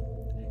important.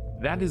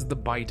 That is the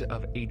bite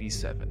of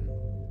 87.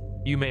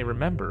 You may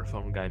remember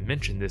Phone Guy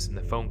mentioned this in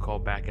the phone call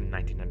back in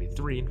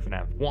 1993 in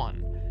FNAF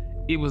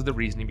 1. It was the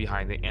reasoning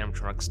behind the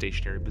animatronic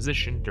stationary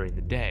position during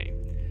the day,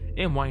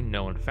 and why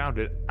no one found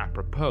it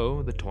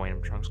apropos the toy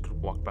animatronics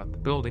could walk about the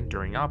building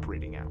during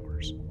operating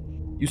hours.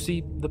 You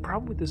see, the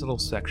problem with this little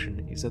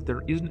section is that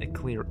there isn't a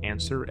clear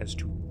answer as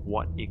to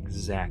what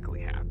exactly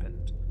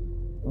happened.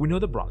 We know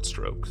the broad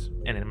strokes.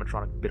 An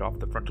animatronic bit off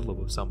the frontal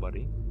lobe of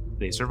somebody.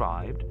 They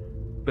survived,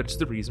 but it's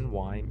the reason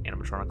why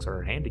animatronics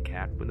are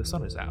handicapped when the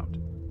sun is out.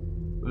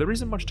 There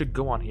isn't much to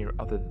go on here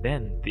other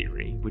than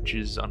theory, which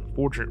is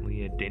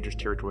unfortunately a dangerous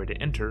territory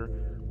to enter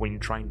when you're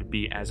trying to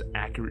be as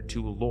accurate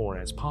to lore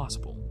as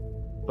possible.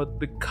 But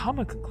the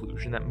common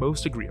conclusion that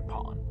most agree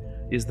upon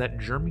is that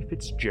Jeremy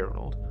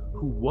Fitzgerald,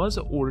 who was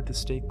ordered to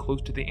stay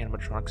close to the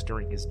animatronics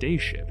during his day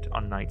shift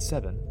on night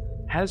 7,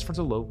 had his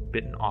frontal lobe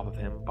bitten off of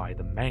him by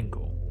the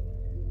Mangle.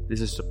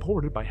 This is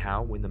supported by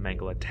how, when the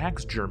Mangle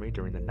attacks Jeremy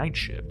during the night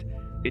shift,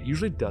 it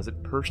usually does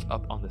it perched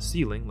up on the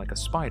ceiling like a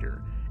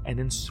spider, and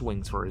then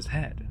swings for his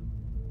head.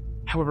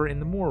 However, in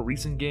the more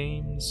recent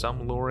games,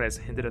 some lore has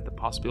hinted at the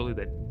possibility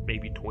that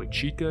maybe Toy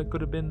Chica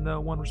could have been the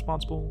one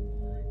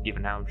responsible,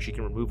 given how she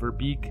can remove her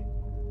beak.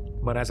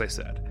 But as I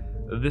said,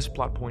 this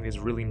plot point is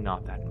really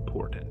not that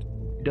important.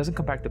 It doesn't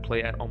come back to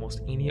play at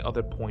almost any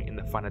other point in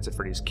the Five Nights at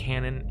Freddy's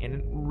canon, and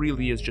it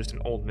really is just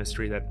an old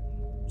mystery that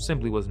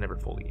simply was never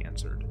fully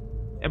answered,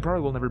 and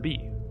probably will never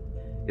be.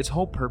 Its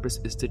whole purpose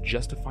is to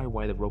justify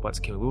why the robots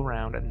can move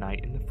around at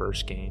night in the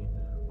first game,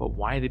 but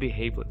why they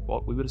behave like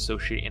what we would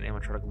associate an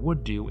animatronic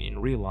would do in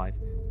real life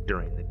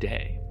during the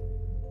day.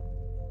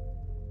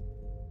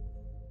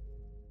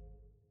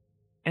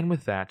 And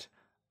with that,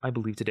 I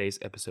believe today's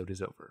episode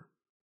is over.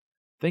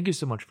 Thank you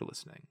so much for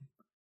listening.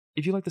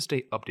 If you'd like to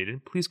stay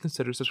updated, please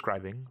consider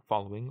subscribing,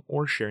 following,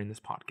 or sharing this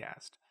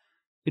podcast.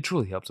 It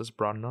truly helps us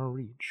broaden our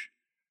reach.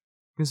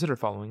 Consider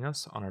following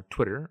us on our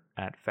Twitter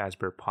at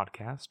Fazbear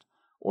Podcast,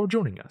 or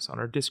joining us on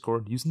our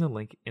Discord using the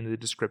link in the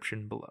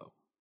description below.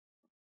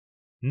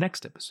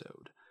 Next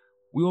episode,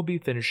 we will be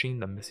finishing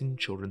the Missing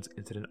Children's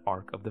Incident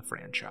arc of the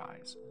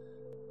franchise.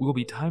 We will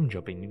be time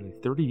jumping nearly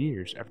 30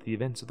 years after the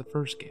events of the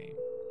first game,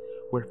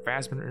 where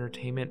Fazbear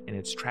Entertainment and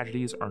its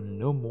tragedies are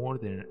no more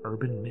than an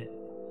urban myth,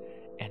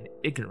 and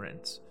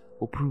ignorance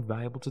will prove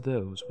valuable to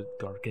those with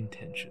dark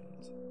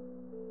intentions.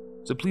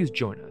 So please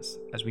join us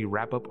as we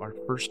wrap up our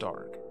first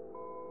arc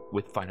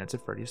with Five Nights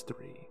at Freddy's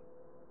 3.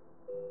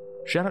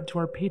 Shout out to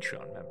our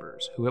Patreon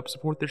members who help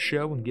support the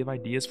show and give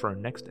ideas for our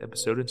next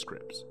episode and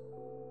scripts.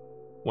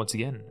 Once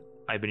again,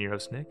 I've been your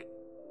host Nick,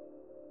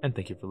 and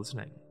thank you for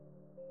listening.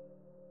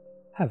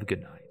 Have a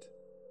good night.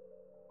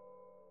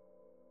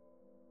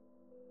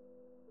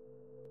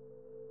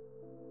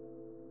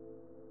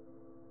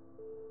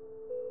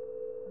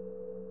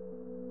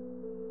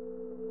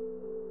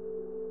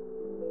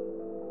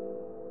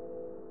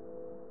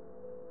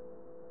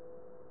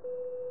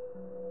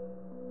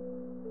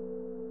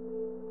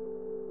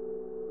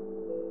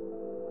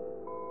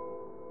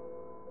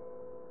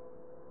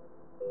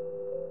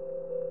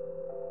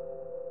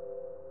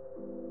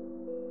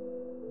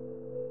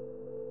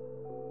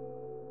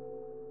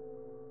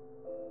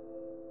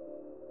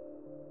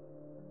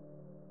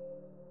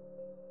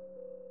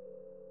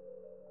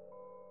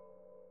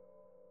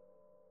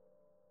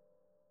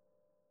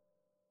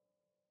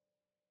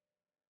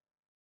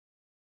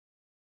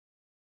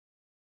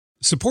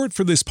 Support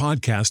for this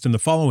podcast and the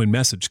following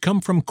message come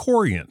from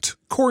Corient.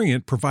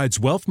 Corient provides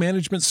wealth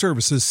management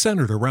services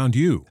centered around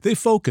you. They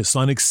focus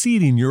on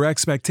exceeding your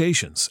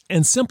expectations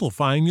and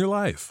simplifying your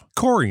life.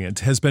 Corient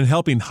has been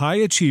helping high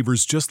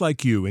achievers just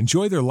like you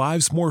enjoy their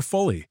lives more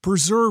fully,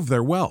 preserve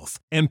their wealth,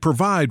 and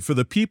provide for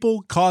the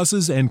people,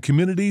 causes, and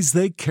communities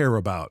they care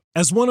about.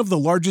 As one of the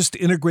largest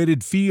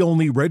integrated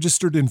fee-only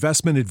registered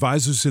investment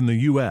advisors in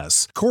the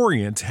U.S.,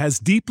 Corient has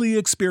deeply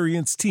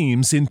experienced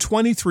teams in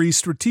 23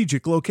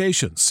 strategic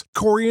locations.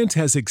 Corient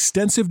has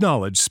extensive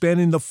knowledge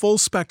spanning the full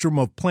spectrum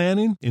of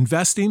planning,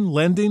 investing,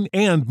 lending,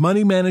 and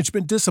money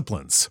management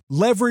disciplines.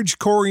 Leverage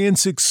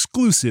Corient's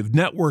exclusive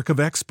network of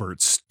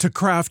experts to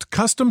craft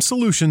custom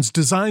solutions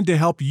designed to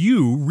help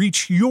you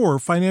reach your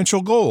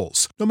financial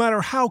goals, no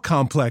matter how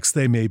complex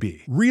they may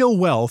be. Real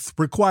wealth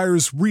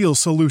requires real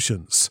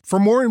solutions. For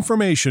more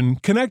information,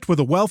 connect with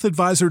a wealth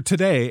advisor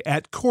today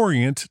at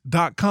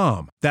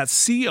Corient.com.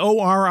 That's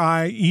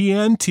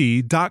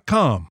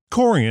Corient.com.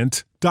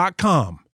 Corient.com.